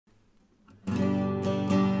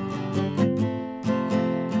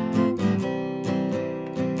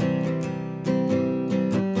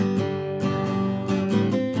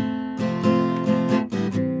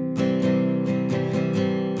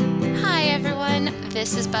everyone.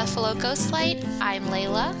 This is Buffalo Ghostlight. I'm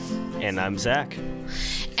Layla. And I'm Zach.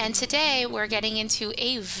 And today we're getting into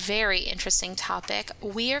a very interesting topic.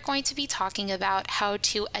 We are going to be talking about how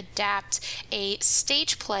to adapt a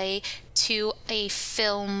stage play to a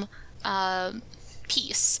film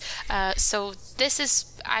piece.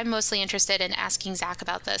 I'm mostly interested in asking Zach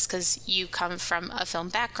about this because you come from a film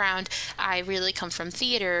background. I really come from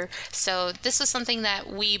theater. So this was something that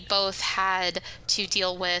we both had to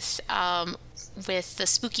deal with the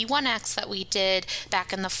Spooky One Acts that we did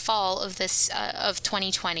back in the fall of of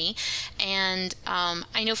 2020. And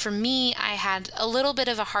I know for me, I had a little bit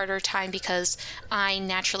of a harder time because I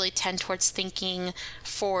naturally tend towards thinking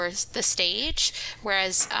for the stage,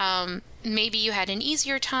 whereas maybe you had an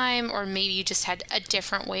easier time, or maybe you just had a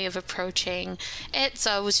different way of approaching it.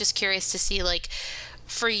 So I was just curious to see, like,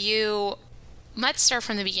 for you, let's start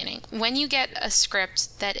from the beginning. When you get a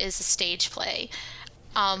script that is a stage play,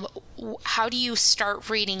 how do you start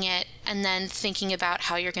reading it and then thinking about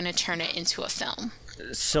how you're going to turn it into a film?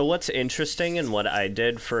 So what's interesting and what I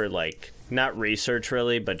did for, like, not research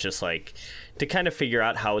really, but just, like, to kind of figure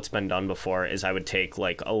out how it's been done before is I would take,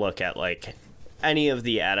 like, a look at, like, any of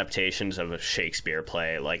the adaptations of a Shakespeare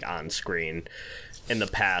play, like, on screen in the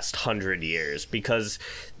past 100 years, because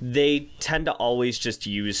they tend to always just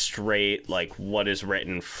use straight, like, what is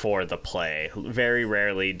written for the play. Very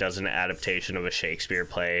rarely does an adaptation of a Shakespeare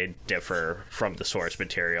play differ from the source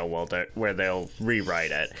material where they'll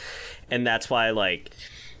rewrite it. And that's why, like,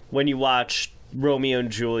 when you watch Romeo and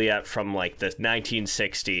Juliet from, like, the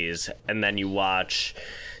 1960s, and then you watch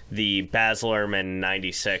the Baz Luhrmann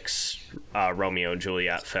 96 Romeo and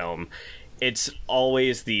Juliet film, it's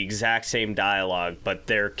always the exact same dialogue, but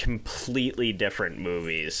they're completely different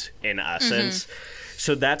movies in essence. Mm-hmm.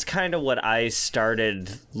 So that's kind of what I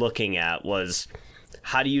started looking at, was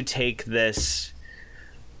how do you take this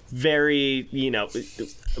very,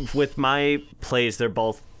 with my plays, they're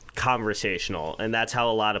both conversational, and that's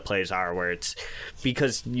how a lot of plays are, where it's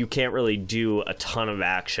because you can't really do a ton of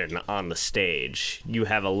action on the stage. You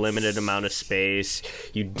have a limited amount of space.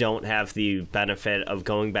 You don't have the benefit of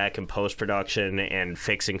going back in post-production and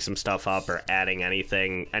fixing some stuff up or adding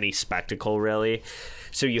any spectacle really.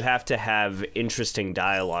 So you have to have interesting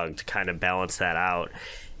dialogue to kind of balance that out.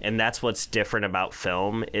 And that's what's different about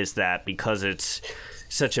film, is that because it's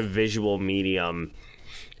such a visual medium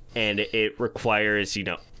and it requires,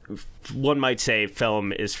 one might say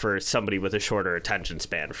film is for somebody with a shorter attention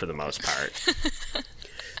span for the most part.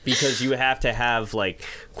 Because you have to have, like,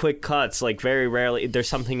 quick cuts. Like, very rarely, there's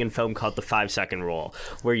something in film called the 5-second rule,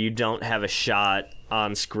 where you don't have a shot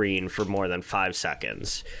on screen for more than 5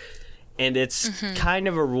 seconds. And it's kind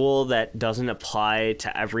of a rule that doesn't apply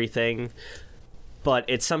to everything, but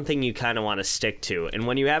it's something you kind of want to stick to. And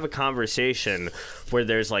when you have a conversation where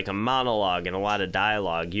there's, like, a monologue and a lot of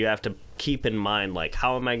dialogue, you have to keep in mind, like,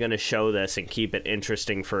 how am I going to show this and keep it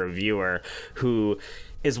interesting for a viewer who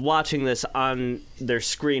is watching this on their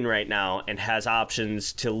screen right now and has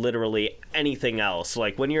options to literally anything else.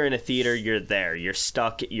 Like, when you're in a theater, you're there, you're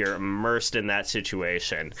stuck, you're immersed in that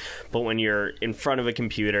situation. But when you're in front of a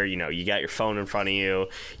computer, you got your phone in front of you,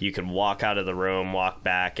 you can walk out of the room, walk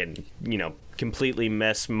back, and, completely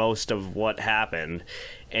miss most of what happened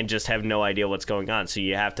and just have no idea what's going on. So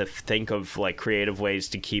you have to think of, like, creative ways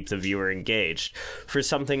to keep the viewer engaged. For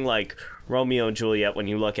something like Romeo and Juliet, when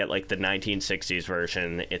you look at, like, the 1960s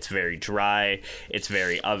version, it's very dry, it's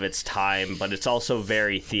very of its time, but it's also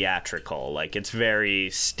very theatrical. Like, it's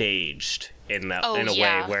very staged in a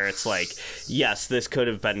way where it's like, yes, this could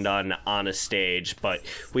have been done on a stage, but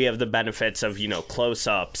we have the benefits of,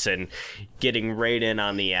 close-ups and getting right in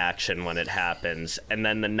on the action when it happens. And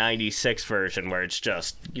then the 96 version, where it's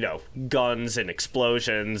just, guns and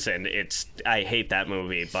explosions, and I hate that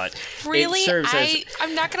movie, but really, it serves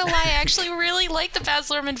I'm not gonna lie, I actually really like the Baz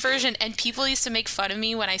Luhrmann version, and people used to make fun of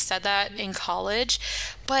me when I said that in college,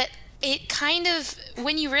 but it kind of,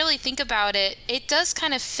 when you really think about it, it does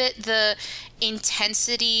kind of fit the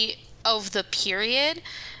intensity of the period.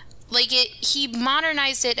 Like, he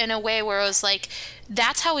modernized it in a way where it was like,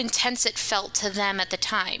 that's how intense it felt to them at the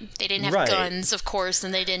time. They didn't have guns, of course,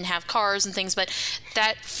 and they didn't have cars and things, but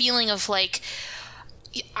that feeling of, like,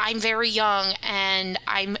 I'm very young and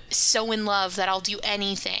I'm so in love that I'll do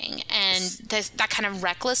anything. And that kind of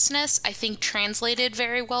recklessness, I think, translated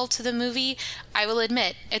very well to the movie. I will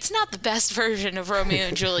admit, it's not the best version of Romeo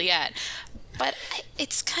and Juliet, but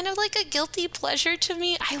it's kind of like a guilty pleasure to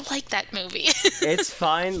me. I like that movie. It's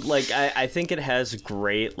fine. Like, I think it has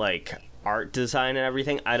great, like, art design and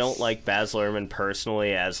everything, I don't like Baz Luhrmann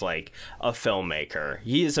personally as like a filmmaker.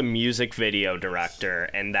 He is a music video director,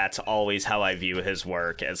 and that's always how I view his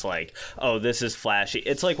work, as like, oh, this is flashy.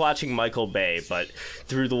 It's like watching Michael Bay, but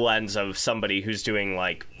through the lens of somebody who's doing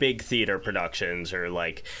like big theater productions or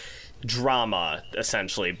like drama,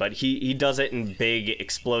 essentially, but he does it in big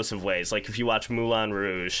explosive ways. Like if you watch Moulin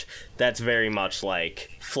Rouge, that's very much like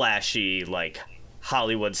flashy, like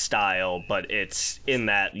Hollywood style, but it's in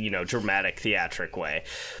that, you know, dramatic theatric way.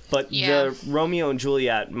 But the Romeo and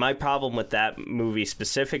Juliet, my problem with that movie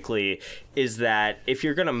specifically is that if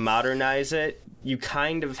you're going to modernize it, you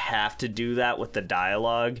kind of have to do that with the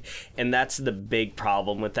dialogue, and that's the big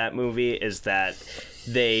problem with that movie, is that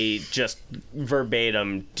they just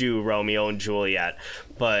verbatim do Romeo and Juliet,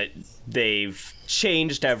 but they've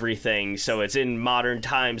changed everything so it's in modern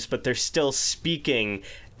times, but they're still speaking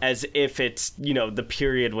as if it's, you know, the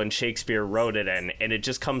period when Shakespeare wrote it in, and it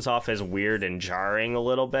just comes off as weird and jarring a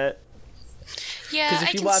little bit. Yeah, because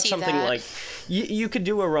if you watch something like, you could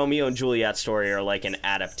do a Romeo and Juliet story or like an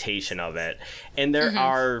adaptation of it, and there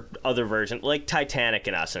are other versions, like Titanic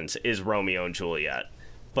in essence is Romeo and Juliet,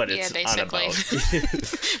 but it's on a boat.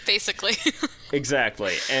 Basically.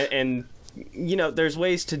 Exactly. And you know, there's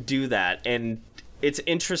ways to do that, and it's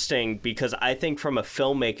interesting because I think from a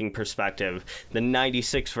filmmaking perspective, the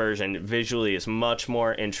 96 version visually is much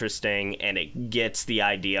more interesting, and it gets the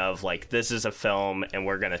idea of like, this is a film and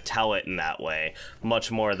we're going to tell it in that way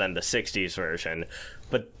much more than the 60s version.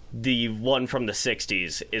 But the one from the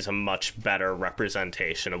 60s is a much better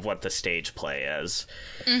representation of what the stage play is.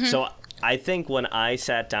 So I think when I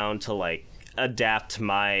sat down to like adapt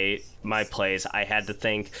my plays, I had to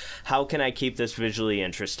think, how can I keep this visually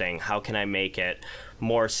interesting? How can I make it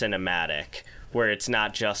more cinematic, where it's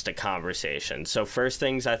not just a conversation? So first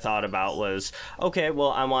things I thought about was, okay,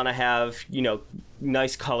 well, I want to have, you know,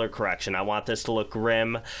 nice color correction. I want this to look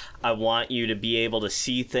grim. I want you to be able to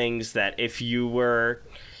see things that if you were,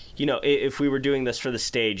 you know, if we were doing this for the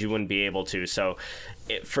stage, you wouldn't be able to. So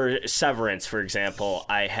for Severance, for example,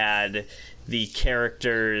 I had the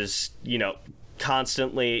characters, you know,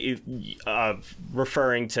 constantly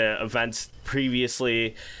referring to events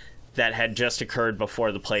previously that had just occurred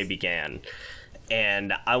before the play began.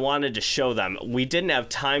 And I wanted to show them. We didn't have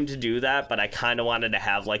time to do that, but I kind of wanted to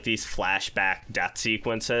have like these flashback death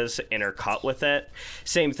sequences intercut with it.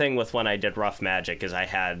 Same thing with when I did Rough Magic, is I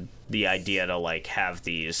had the idea to like have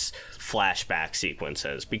these flashback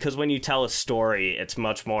sequences, because when you tell a story, it's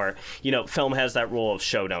much more, you know, film has that rule of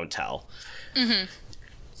show don't tell.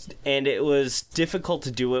 And it was difficult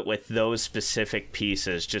to do it with those specific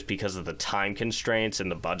pieces just because of the time constraints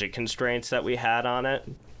and the budget constraints that we had on it.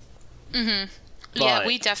 Yeah,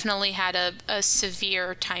 we definitely had a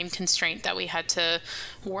severe time constraint that we had to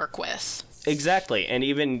work with. Exactly. And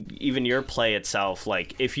even your play itself,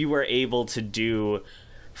 like if you were able to do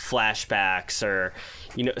flashbacks or,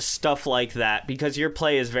 you know, stuff like that, because your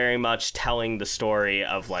play is very much telling the story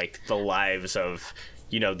of like the lives of,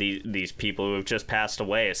 you know, these people who have just passed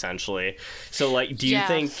away, essentially. So like, do you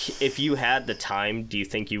think if you had the time, do you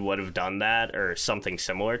think you would have done that or something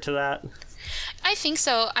similar to that? I think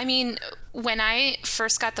so. I mean, when I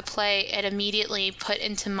first got the play, it immediately put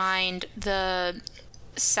into mind the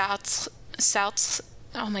South's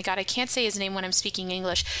oh my god, I can't say his name when I'm speaking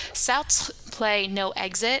English. South's play No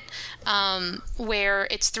Exit, where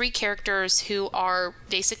it's three characters who are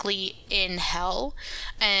basically in hell,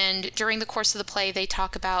 and during the course of the play they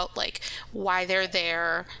talk about like why they're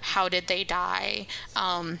there, how did they die,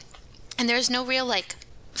 and there's no real like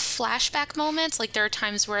flashback moments. Like there are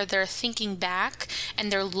times where they're thinking back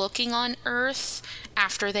and they're looking on Earth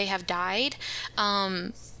after they have died,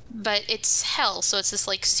 but it's hell, so it's this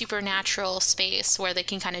like supernatural space where they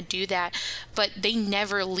can kind of do that, but they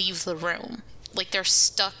never leave the room. Like they're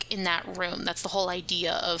stuck in that room. That's the whole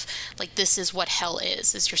idea of like, this is what hell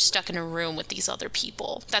is you're stuck in a room with these other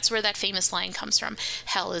people. That's where that famous line comes from.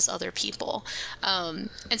 Hell is other people. And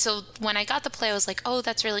so when I got the play, I was like, oh,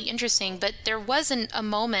 that's really interesting. But there wasn't a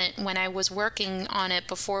moment when I was working on it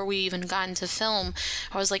before we even got into film.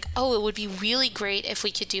 I was like, oh, it would be really great if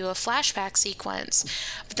we could do a flashback sequence.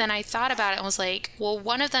 But then I thought about it and was like, well,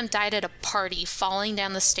 one of them died at a party, falling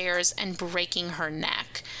down the stairs and breaking her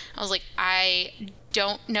neck. I was like, I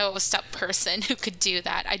don't know a stunt person who could do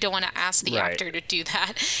that. I don't want to ask the actor to do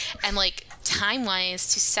that. And like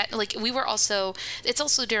time-wise to set, like we were also, it's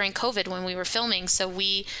also during COVID when we were filming, so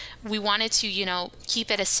we wanted to, you know,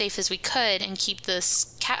 keep it as safe as we could and keep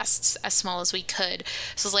this casts as small as we could.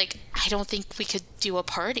 So it's like, I don't think we could do a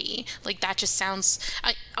party. Like that just sounds,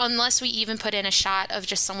 unless we even put in a shot of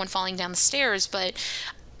just someone falling down the stairs, but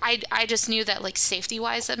I just knew that, like,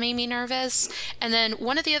 safety-wise, that made me nervous. And then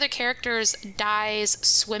one of the other characters dies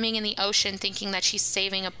swimming in the ocean thinking that she's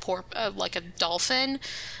saving like a dolphin.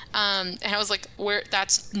 And I was like,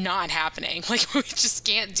 that's not happening. Like, we just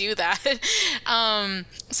can't do that.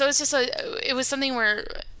 So it's just it was something where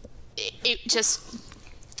it just,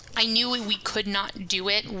 I knew we could not do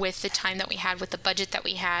it with the time that we had, with the budget that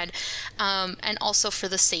we had, and also for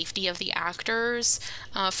the safety of the actors,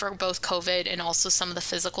 for both COVID and also some of the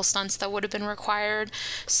physical stunts that would have been required.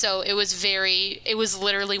 So it was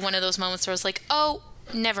literally one of those moments where I was like, oh,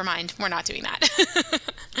 never mind, we're not doing that.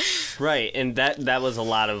 Right, and that was a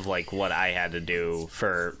lot of, like, what I had to do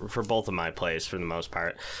for both of my plays for the most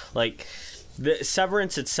part. Like, the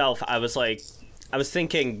Severance itself, I was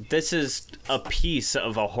thinking, this is a piece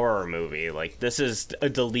of a horror movie. Like, this is a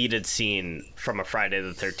deleted scene from a Friday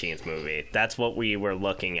the 13th movie. That's what we were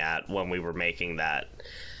looking at when we were making that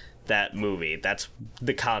movie. That's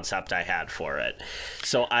the concept I had for it.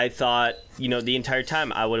 So I thought, the entire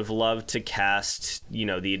time I would have loved to cast,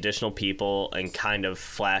 the additional people and kind of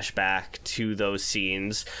flashback to those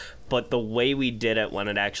scenes. But the way we did it when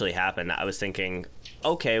it actually happened, I was thinking,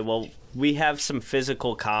 okay, well, we have some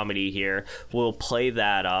physical comedy here. We'll play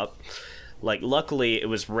that up. Like, luckily, it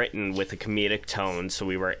was written with a comedic tone, so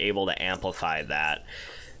we were able to amplify that.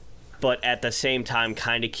 But at the same time,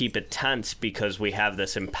 kind of keep it tense because we have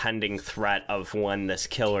this impending threat of when this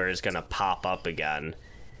killer is going to pop up again.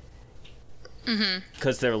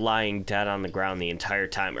 Because they're lying dead on the ground the entire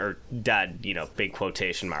time, or dead, big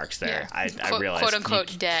quotation marks there. Yeah. I realized, quote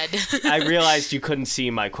unquote, dead. I realized you couldn't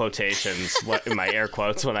see my quotations, my air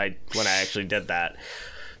quotes, when I actually did that.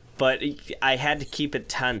 But I had to keep it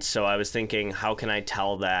tense, so I was thinking, how can I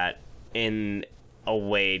tell that in a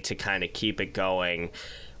way to kind of keep it going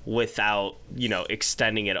without,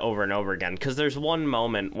 extending it over and over again? Because there's one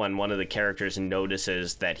moment when one of the characters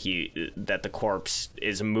notices that the corpse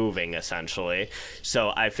is moving, essentially.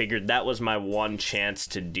 So I figured that was my one chance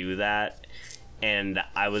to do that. And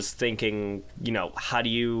I was thinking,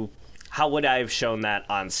 how would I have shown that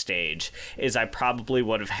on stage? Is I probably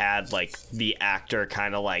would have had, like, the actor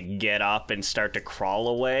kind of, like, get up and start to crawl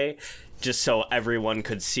away, just so everyone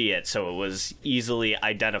could see it, so it was easily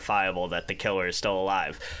identifiable that the killer is still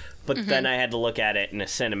alive. But then I had to look at it in a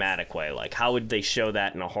cinematic way. Like, how would they show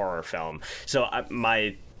that in a horror film? So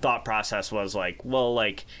my thought process was like, well,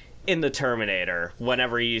 like, in the Terminator,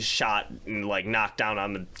 whenever he's shot and, like, knocked down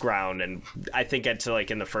on the ground, and I think it's,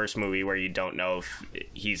 like, in the first movie where you don't know if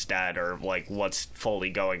he's dead or, like, what's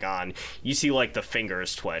fully going on, you see, like, the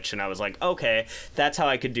fingers twitch, and I was like, okay, that's how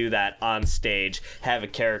I could do that on stage, have a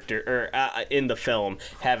character, or in the film,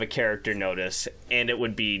 have a character notice, and it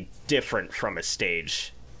would be different from a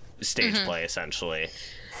stage play, essentially.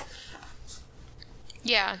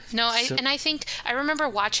 Yeah, no, I think I remember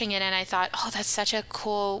watching it and I thought, oh, that's such a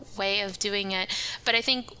cool way of doing it. But I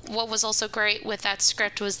think what was also great with that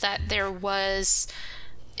script was that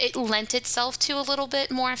it lent itself to a little bit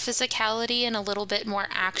more physicality and a little bit more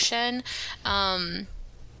action,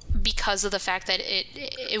 because of the fact that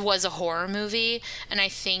it was a horror movie, and I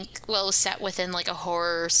think, well, it was set within, like, a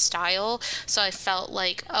horror style. So I felt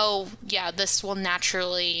like, oh, yeah, this will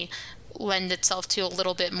naturally lend itself to a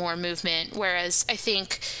little bit more movement, whereas I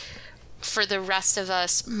think for the rest of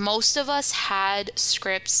us, most of us had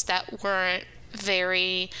scripts that weren't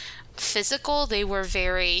very physical. They were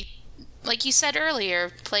very, like you said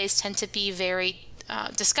earlier, plays tend to be very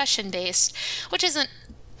discussion based, which isn't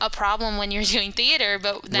a problem when you're doing theater,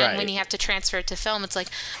 but then right. When you have to transfer it to film, it's like,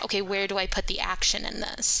 okay, where do I put the action in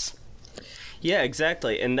this? Yeah,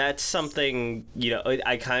 exactly. And that's something,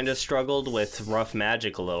 I kind of struggled with Rough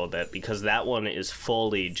Magic a little bit, because that one is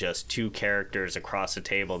fully just two characters across the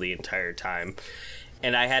table the entire time.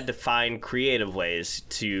 And I had to find creative ways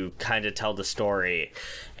to kind of tell the story.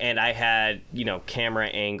 And I had, camera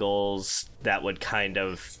angles that would kind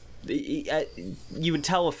of... You would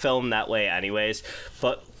tell a film that way anyways,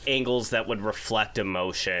 but angles that would reflect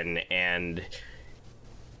emotion and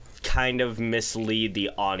kind of mislead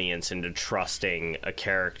the audience into trusting a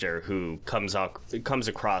character who comes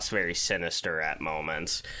across very sinister at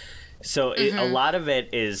moments. So a lot of it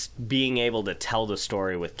is being able to tell the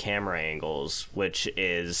story with camera angles, which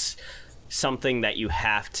is something that you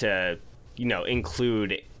have to,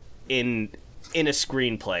 include in a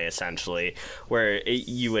screenplay, essentially, where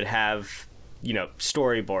you would have,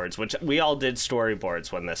 storyboards, which we all did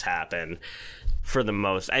storyboards when this happened for the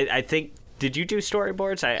most. I think, did you do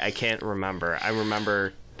storyboards? I can't remember. I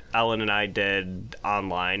remember Ellen and I did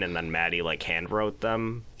online, and then Maddie, like, hand wrote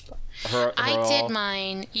them. I did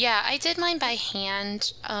mine. Yeah, I did mine by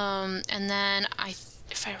hand. And then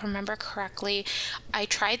if I remember correctly, I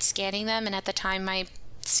tried scanning them, and at the time my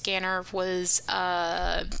scanner was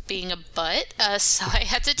being a butt, so I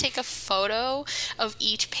had to take a photo of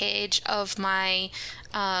each page of my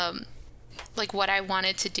like what I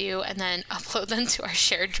wanted to do and then upload them to our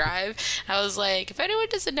shared drive. I was like, if anyone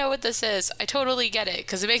doesn't know what this is, I totally get it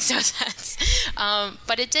because it makes no sense.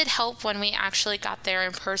 But it did help when we actually got there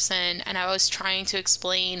in person and I was trying to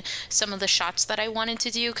explain some of the shots that I wanted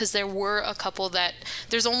to do, because there were a couple that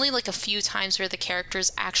there's only like a few times where the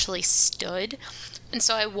characters actually stood. And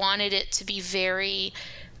so I wanted it to be very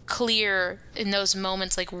clear in those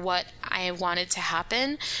moments, like what I wanted to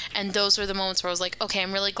happen. And those were the moments where I was like, okay,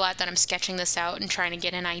 I'm really glad that I'm sketching this out and trying to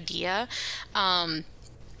get an idea.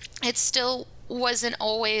 It still wasn't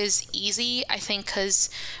always easy, I think, because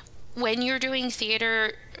when you're doing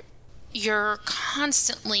theater, you're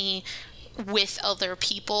constantly with other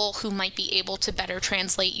people who might be able to better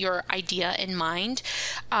translate your idea in mind.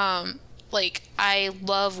 Like, I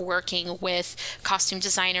love working with costume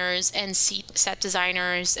designers and set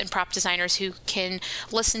designers and prop designers who can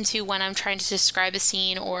listen to when I'm trying to describe a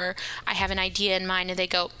scene or I have an idea in mind and they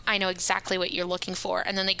go, I know exactly what you're looking for.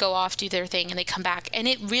 And then they go off, do their thing, and they come back. And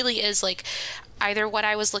it really is like either what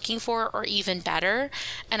I was looking for or even better.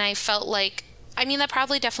 And I felt like, I mean, that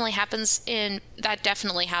definitely happens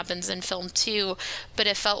in film too, but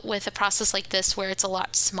it felt with a process like this where it's a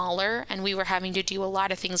lot smaller and we were having to do a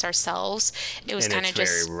lot of things ourselves. It was kind of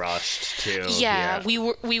just very rushed too. Yeah,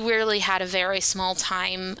 we really had a very small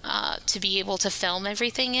time to be able to film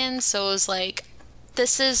everything in. So it was like,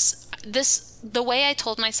 the way I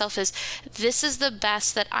told myself is, this is the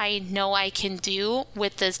best that I know I can do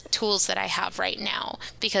with the tools that I have right now.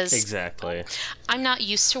 Because exactly, I'm not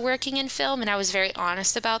used to working in film, and I was very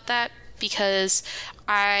honest about that, because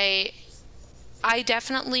I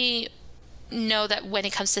definitely know that when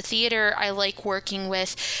it comes to theater, I like working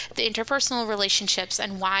with the interpersonal relationships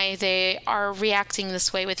and why they are reacting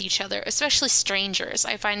this way with each other, especially strangers.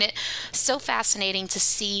 I find it so fascinating to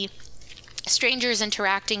see strangers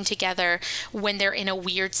interacting together when they're in a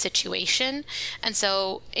weird situation. And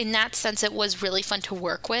so in that sense, it was really fun to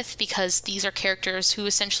work with, because these are characters who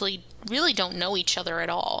essentially really don't know each other at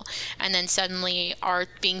all, and then suddenly are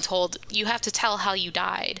being told, you have to tell how you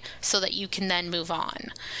died so that you can then move on.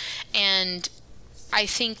 And I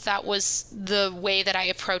think that was the way that I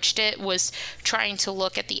approached it, was trying to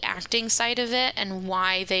look at the acting side of it and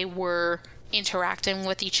why they were interacting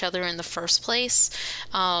with each other in the first place,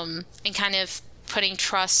 and kind of putting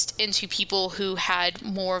trust into people who had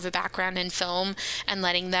more of a background in film and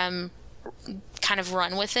letting them kind of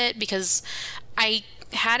run with it, because I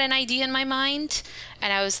had an idea in my mind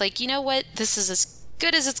and I was like, you know what, this is as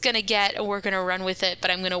good as it's gonna get and we're gonna run with it,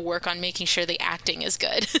 but I'm gonna work on making sure the acting is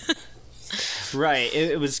good. Right.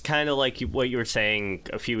 It was kind of like what you were saying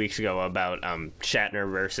a few weeks ago about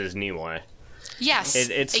Shatner versus Nimoy. Yes,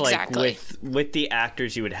 it's exactly. Like with the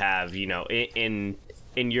actors you would have, you know, in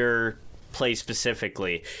your play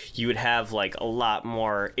specifically, you would have like a lot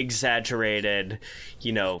more exaggerated,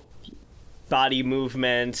 you know, body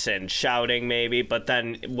movements and shouting maybe, but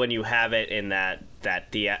then when you have it in that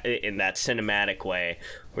cinematic way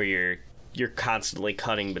where you're constantly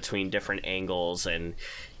cutting between different angles and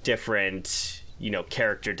different, you know,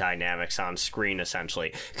 character dynamics on screen,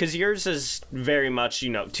 essentially, because yours is very much, you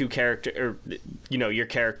know, your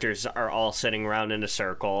characters are all sitting around in a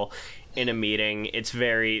circle in a meeting. It's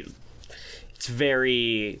very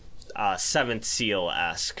Seventh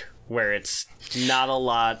Seal-esque, where it's not a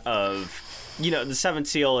lot of, you know, the Seventh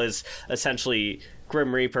Seal is essentially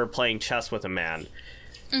Grim Reaper playing chess with a man,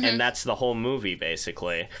 and that's the whole movie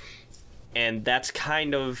basically, and that's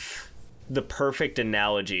kind of the perfect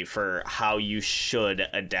analogy for how you should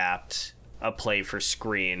adapt a play for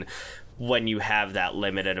screen when you have that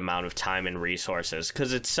limited amount of time and resources,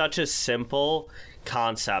 because it's such a simple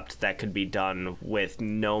concept that could be done with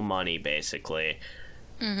no money basically.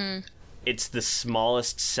 It's the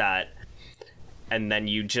smallest set, and then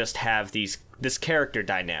you just have this character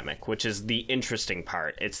dynamic, which is the interesting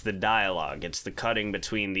part. It's the dialogue, it's the cutting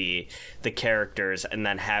between the characters, and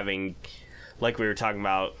then having, like we were talking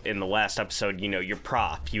about in the last episode, you know, your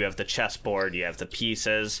prop, you have the chessboard, you have the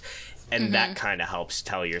pieces, and that kind of helps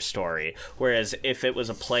tell your story. Whereas if it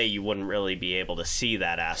was a play, you wouldn't really be able to see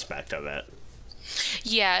that aspect of it.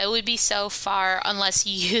 Yeah, it would be so far unless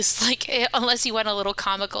you unless you went a little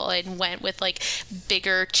comical and went with like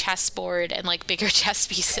bigger chessboard and like bigger chess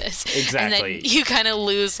pieces. Exactly. And then you kind of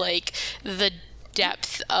lose like the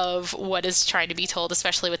depth of what is trying to be told,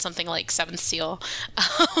 especially with something like Seventh Seal.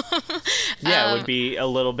 Yeah, it would be a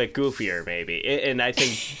little bit goofier, maybe. And I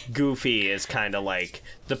think goofy is kind of like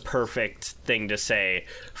the perfect thing to say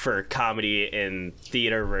for comedy in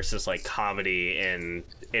theater versus like comedy in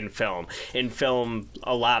film. In film,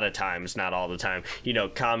 a lot of times, not all the time, you know,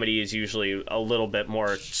 comedy is usually a little bit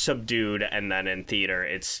more subdued, and then in theater,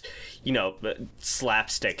 it's, you know,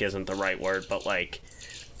 slapstick isn't the right word, but like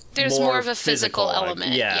there's more of a physical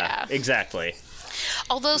element. Yeah, exactly.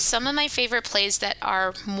 Although some of my favorite plays that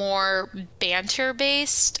are more banter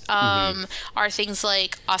based are things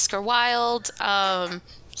like Oscar Wilde.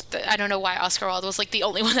 I don't know why Oscar Wilde was like the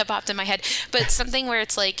only one that popped in my head, but something where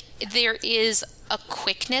it's like there is a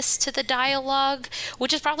quickness to the dialogue,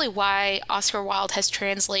 which is probably why Oscar Wilde has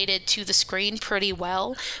translated to the screen pretty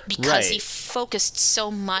well, because he focused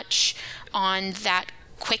so much on that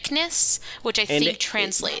quickness, which I think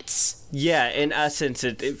translates. Yeah, in essence,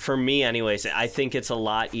 for me anyways, I think it's a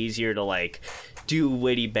lot easier to like do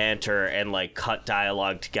witty banter and like cut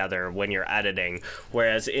dialogue together when you're editing,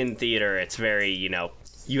 whereas in theater it's very, you know,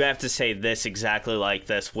 you have to say this exactly like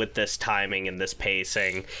this with this timing and this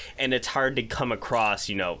pacing, and it's hard to come across,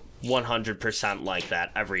 you know, 100% like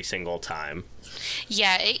that every single time.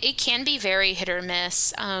 Yeah, it can be very hit or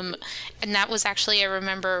miss. And that was actually, I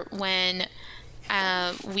remember when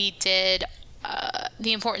we did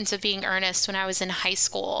The Importance of Being Earnest when I was in high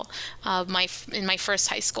school, in my first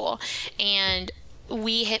high school. And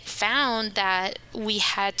we had found that we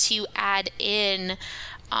had to add in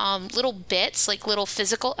little bits, like little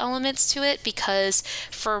physical elements to it, because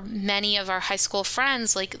for many of our high school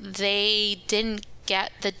friends, like they didn't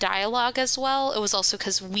get the dialogue as well. It was also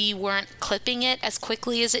because we weren't clipping it as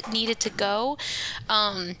quickly as it needed to go.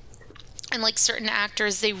 And like certain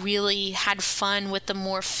actors, they really had fun with the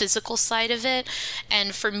more physical side of it.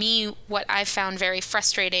 And for me, what I found very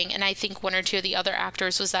frustrating, and I think one or two of the other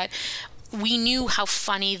actors, was that we knew how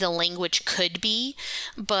funny the language could be,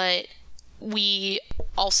 but we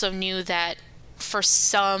also knew that for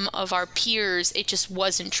some of our peers, it just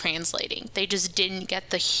wasn't translating. They just didn't get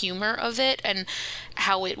the humor of it and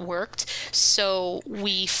how it worked. So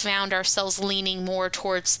we found ourselves leaning more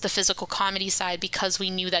towards the physical comedy side because we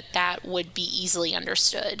knew that that would be easily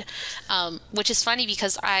understood. Which is funny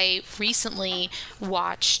because I recently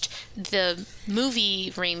watched the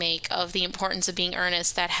movie remake of The Importance of Being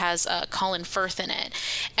Earnest that has Colin Firth in it.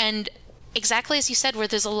 And exactly as you said, where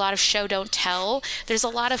there's a lot of show don't tell, there's a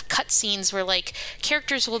lot of cutscenes where like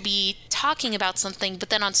characters will be talking about something, but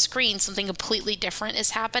then on screen something completely different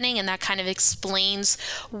is happening, and that kind of explains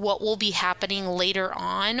what will be happening later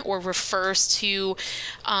on, or refers to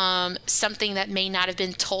something that may not have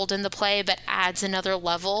been told in the play but adds another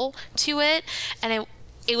level to it. And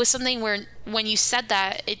it was something where when you said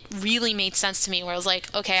that, it really made sense to me, where I was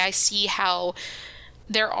like, okay, I see how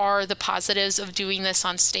there are the positives of doing this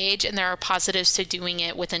on stage, and there are positives to doing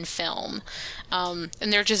it within film. And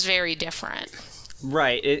they're just very different.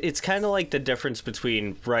 Right. It's kind of like the difference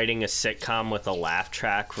between writing a sitcom with a laugh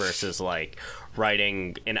track versus like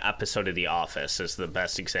writing an episode of The Office is the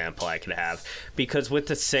best example I could have. Because with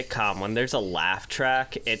the sitcom, when there's a laugh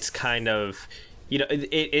track, it's kind of, you know,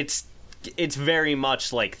 it's very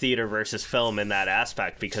much like theater versus film in that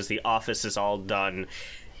aspect, because The Office is all done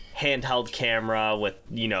handheld camera with,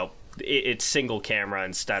 you know, it's single camera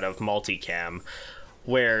instead of multicam,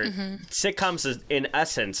 where sitcoms in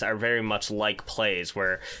essence are very much like plays,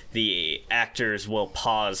 where the actors will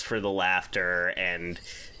pause for the laughter and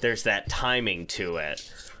there's that timing to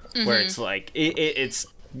it, where it's like it's,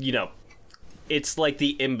 you know, it's like the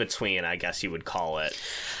in-between, I guess you would call it.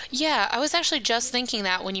 Yeah, I was actually just thinking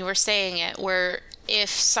that when you were saying it, where if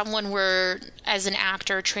someone were, as an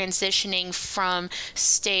actor, transitioning from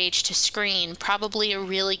stage to screen, probably a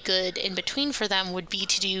really good in-between for them would be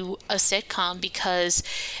to do a sitcom, because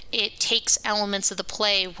it takes elements of the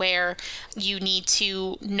play where you need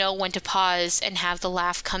to know when to pause and have the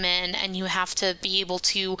laugh come in, and you have to be able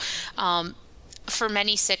to for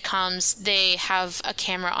many sitcoms, they have a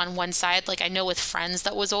camera on one side. Like I know with Friends,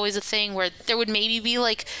 that was always a thing where there would maybe be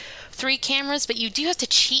like 3 cameras, but you do have to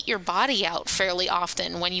cheat your body out fairly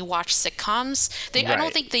often when you watch sitcoms. Right. I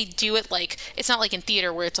don't think they do it like, it's not like in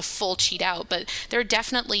theater where it's a full cheat out, but there are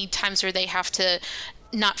definitely times where they have to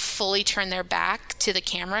not fully turn their back to the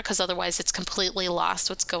camera, because otherwise it's completely lost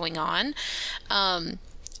what's going on.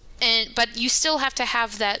 But you still have to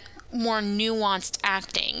have that more nuanced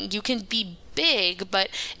acting. You can be big, but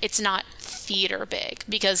it's not theater big,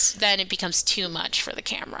 because then it becomes too much for the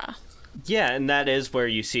camera. Yeah, and that is where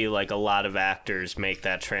you see like a lot of actors make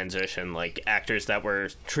that transition, like actors that were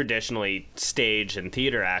traditionally stage and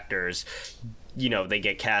theater actors they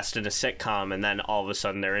get cast in a sitcom and then all of a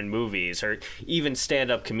sudden they're in movies, or even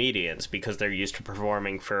stand-up comedians, because they're used to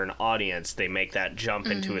performing for an audience, they make that jump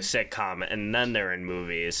into a sitcom and then they're in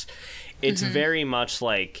movies. It's very much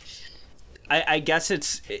like, I guess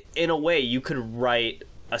it's, in a way, you could write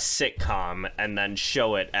a sitcom and then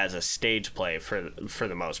show it as a stage play for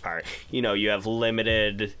the most part. You have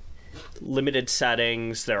limited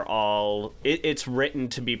settings. They're all it's written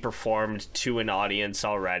to be performed to an audience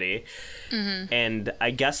already. And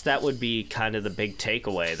I guess that would be kind of the big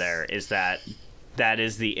takeaway there, is that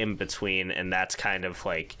is the in-between, and that's kind of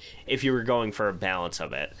like, if you were going for a balance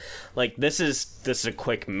of it, like, this is a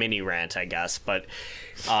quick mini rant, I guess, but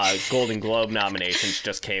Golden Globe nominations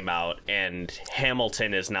just came out, and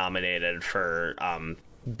Hamilton is nominated for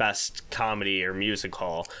best comedy or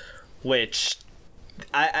musical, which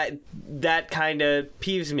I that kind of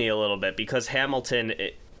peeves me a little bit, because Hamilton,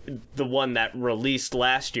 the one that released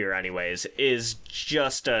last year anyways, is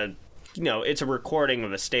just it's a recording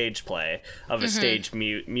of a stage play, of a stage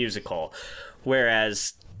musical,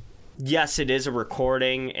 whereas yes, it is a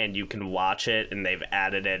recording and you can watch it, and they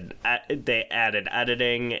added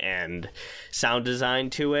editing and sound design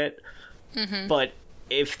to it, but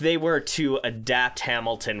if they were to adapt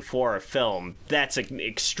Hamilton for a film, that's an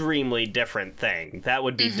extremely different thing. That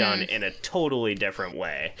would be done in a totally different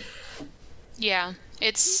way. Yeah,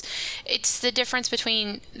 it's the difference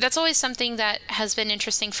between, that's always something that has been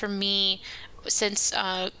interesting for me since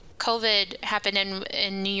COVID happened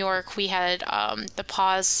in New York. We had the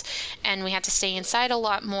pause, and we had to stay inside a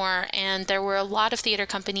lot more, and there were a lot of theater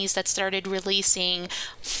companies that started releasing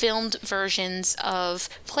filmed versions of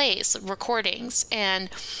plays, recordings, and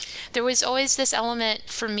there was always this element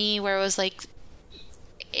for me where it was like,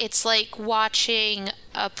 it's like watching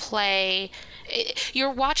a play.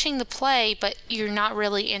 You're watching the play, but you're not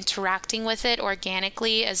really interacting with it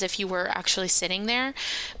organically as if you were actually sitting there.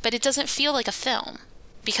 But it doesn't feel like a film,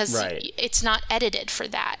 because it's not edited for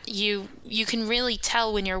that. You can really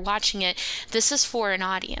tell when you're watching it, this is for an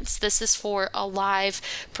audience. This is for a live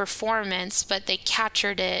performance, but they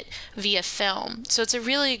captured it via film. So it's a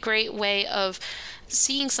really great way of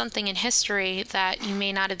seeing something in history that you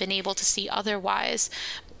may not have been able to see otherwise.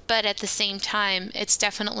 But at the same time, it's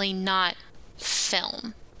definitely not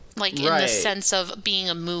film, like in the sense of being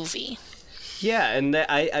a movie. Yeah, and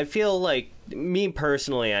I feel like, me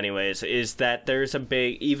personally anyways, is that there's a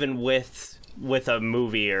big, even with a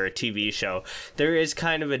movie or a TV show, there is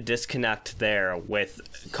kind of a disconnect there with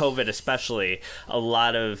COVID, especially. A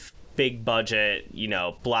lot of big budget,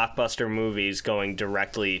 blockbuster movies going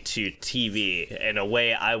directly to TV in a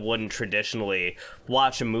way I wouldn't traditionally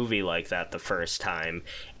watch a movie like that the first time.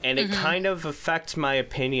 And it kind of affects my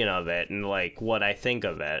opinion of it and like what I think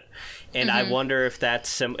of it. And I wonder if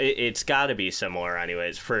that's it's got to be similar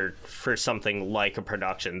anyways for something like a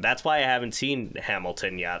production. That's why I haven't seen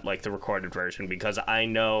Hamilton yet, like the recorded version, because I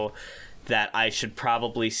know that I should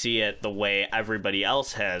probably see it the way everybody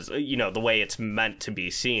else has, the way it's meant to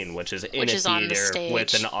be seen, which is in a theater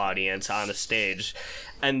with an audience on a stage.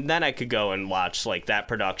 And then I could go and watch like that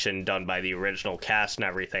production done by the original cast and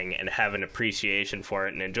everything and have an appreciation for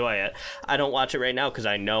it and enjoy it. I don't watch it right now because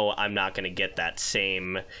I know I'm not going to get that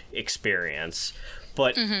same experience.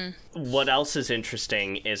 But what else is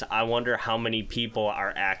interesting is I wonder how many people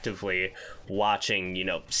are actively watching,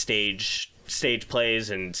 stage plays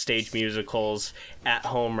and stage musicals at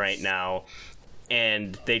home right now,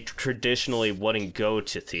 and they traditionally wouldn't go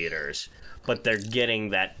to theaters, but they're getting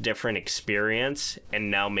that different experience,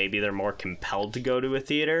 and now maybe they're more compelled to go to a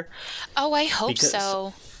theater. Oh, I hope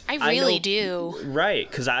so. I really do. Right,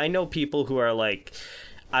 because I know people who are like,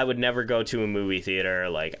 I would never go to a movie theater,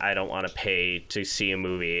 like, I don't want to pay to see a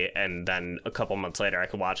movie, and then a couple months later I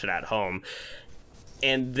could watch it at home.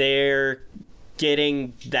 And they're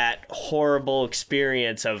getting that horrible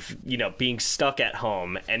experience of, being stuck at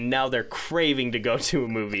home, and now they're craving to go to a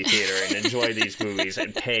movie theater and enjoy these movies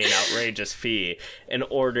and pay an outrageous fee in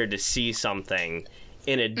order to see something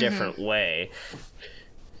in a different way.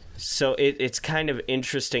 So it's kind of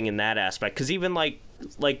interesting in that aspect, because even like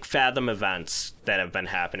Fathom events that have been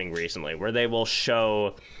happening recently, where they will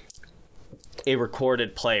show a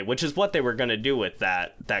recorded play, which is what they were going to do with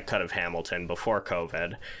that cut of Hamilton before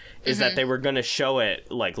COVID, is that they were going to show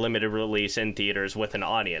it like limited release in theaters with an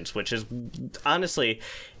audience, which is, honestly,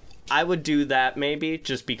 I would do that maybe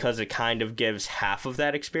just because it kind of gives half of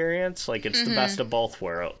that experience. Like, it's the best of both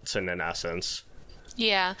worlds in essence.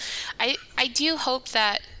 Yeah. I do hope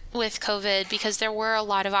that with COVID, because there were a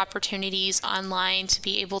lot of opportunities online to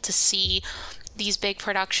be able to see these big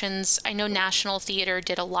productions. I know National Theater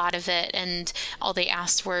did a lot of it, and all they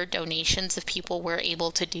asked were donations if people were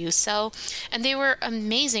able to do so. And they were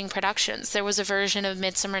amazing productions. There was a version of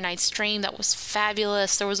Midsummer Night's Dream that was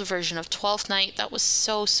fabulous. There was a version of Twelfth Night that was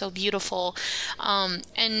so, so beautiful.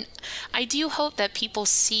 And I do hope that people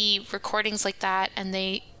see recordings like that and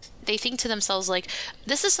they think to themselves, like,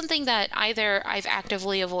 this is something that either I've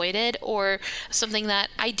actively avoided or something that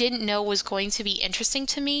I didn't know was going to be interesting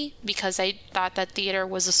to me because I thought that theater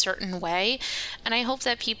was a certain way. And I hope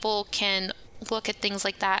that people can look at things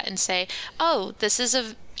like that and say, oh, this is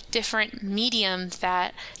a different medium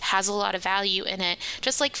that has a lot of value in it.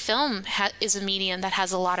 Just like film is a medium that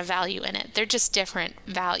has a lot of value in it. They're just different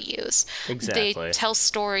values. Exactly. They tell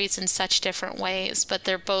stories in such different ways, but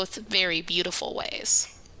they're both very beautiful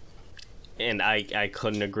ways. And I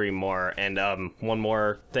couldn't agree more. And one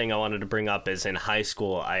more thing I wanted to bring up is in high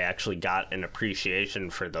school, I actually got an appreciation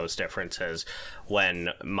for those differences when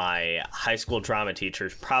my high school drama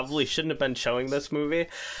teachers probably shouldn't have been showing this movie,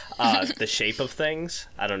 The Shape of Things.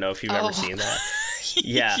 I don't know if you've ever seen that.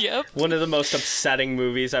 Yeah. Yep. One of the most upsetting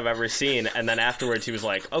movies I've ever seen. And then afterwards he was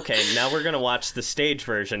like, okay, now we're going to watch the stage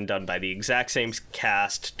version done by the exact same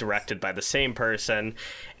cast, directed by the same person,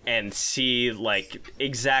 and see like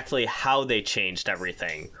exactly how they changed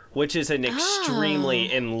everything, which is an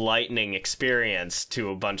extremely enlightening experience to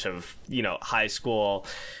a bunch of, high school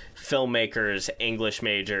filmmakers, English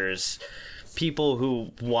majors, people who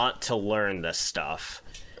want to learn this stuff.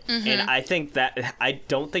 Mm-hmm. And I think that I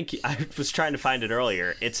was trying to find it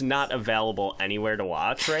earlier. It's not available anywhere to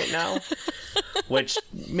watch right now, which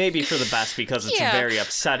may be for the best because it's a very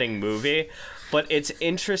upsetting movie, but it's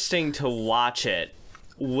interesting to watch it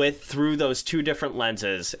through those two different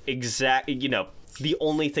lenses. The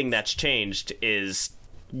only thing that's changed is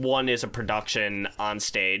one is a production on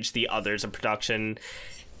stage, the other's a production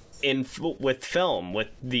with film, with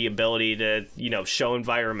the ability to show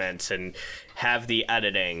environments and have the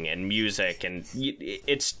editing and music, and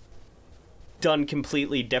it's done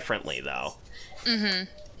completely differently though. Mm-hmm.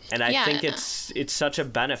 And I think it's such a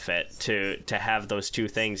benefit to have those two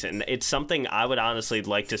things, and it's something I would honestly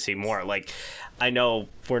like to see more. Like, I know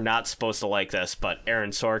we're not supposed to like this, but Aaron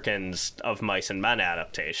Sorkin's Of Mice and Men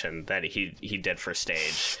adaptation that he did for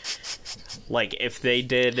stage, like if they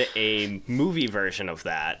did a movie version of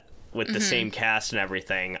that with the same cast and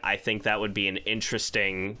everything, I think that would be an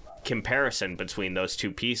interesting comparison between those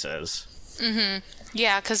two pieces. Mm-hmm.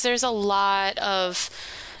 Yeah, because there's a lot of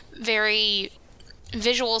very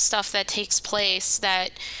visual stuff that takes place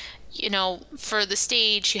that, for the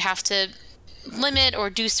stage you have to limit or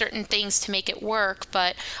do certain things to make it work,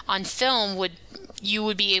 but on film you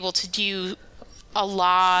would be able to do a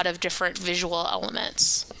lot of different visual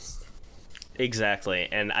elements. Exactly.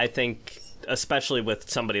 And I think especially with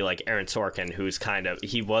somebody like Aaron Sorkin, who's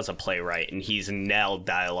he was a playwright and he's nailed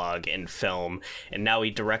dialogue in film, and now he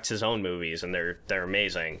directs his own movies and they're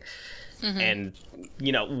amazing. Mm-hmm. And,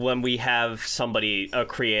 when we have a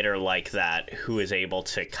creator like that who is able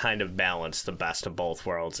to kind of balance the best of both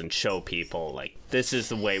worlds and show people, like, this is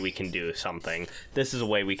the way we can do something, this is a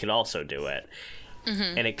way we can also do it.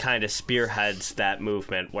 Mm-hmm. And it kind of spearheads that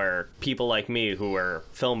movement where people like me who are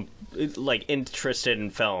interested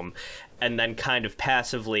in film and then kind of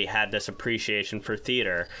passively had this appreciation for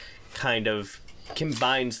theater kind of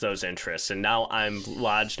combines those interests, and now I'm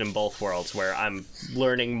lodged in both worlds where I'm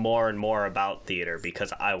learning more and more about theater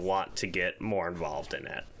because I want to get more involved in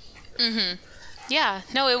it. Mm-hmm. Yeah,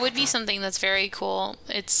 no, it would be something that's very cool.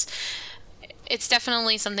 It's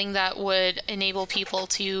definitely something that would enable people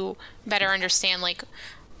to better understand like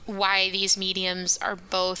why these mediums are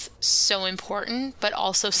both so important but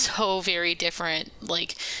also so very different,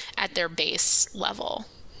 like at their base level.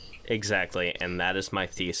 Exactly, and that is my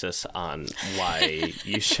thesis on why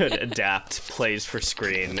you should adapt plays for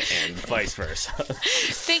screen and vice versa.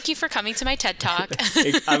 Thank you for coming to my TED Talk.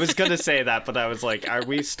 I was going to say that, but I was like, are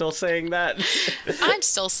we still saying that? I'm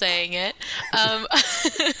still saying it.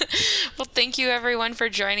 Well, thank you everyone for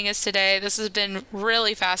joining us today. This has been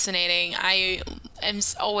really fascinating. I am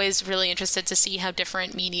always really interested to see how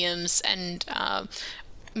different mediums and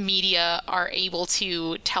media are able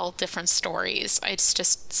to tell different stories. It's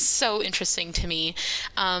just so interesting to me.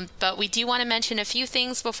 But we do want to mention a few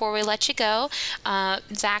things before we let you go.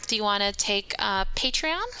 Zach, do you want to take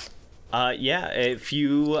Patreon? Yeah, if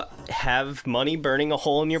you have money burning a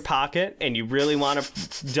hole in your pocket and you really want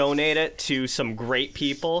to donate it to some great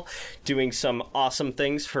people doing some awesome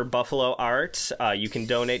things for Buffalo arts, you can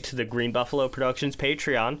donate to the Green Buffalo Productions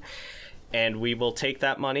Patreon, and we will take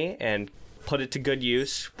that money and put it to good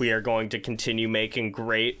use. We are going to continue making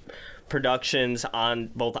great productions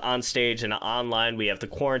on both on stage and online. We have the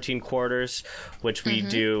Quarantine Quarters, which we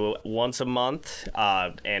do once a month,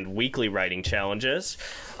 and weekly writing challenges.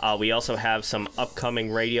 We also have some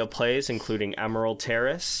upcoming radio plays, including Emerald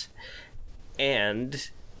Terrace and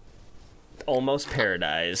Almost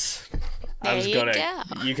Paradise.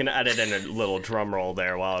 You can edit in a little drum roll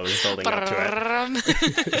there while I was building up to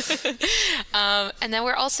it. And then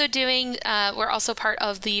we're also part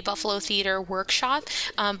of the Buffalo Theater Workshop.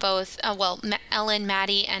 Ellen,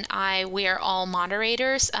 Maddie, and I, we are all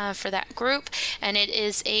moderators for that group. And it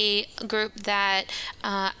is a group that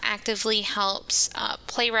actively helps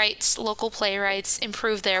local playwrights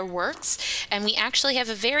improve their works. And we actually have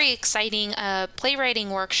a very exciting playwriting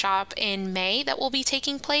workshop in May that will be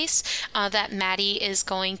taking place. That Maddie,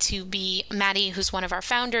 who's one of our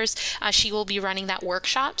founders, she will be running that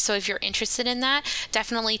workshop. So if you're interested in that,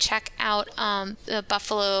 definitely check out the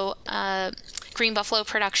Green Buffalo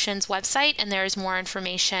Productions website, and there is more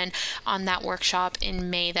information on that workshop in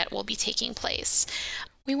May that will be taking place.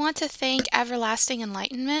 We want to thank Everlasting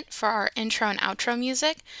Enlightenment for our intro and outro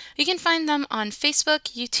music. You can find them on Facebook,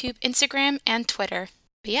 YouTube, Instagram, and Twitter.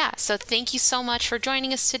 Yeah, so thank you so much for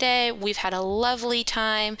joining us today. We've had a lovely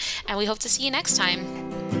time, and we hope to see you next time.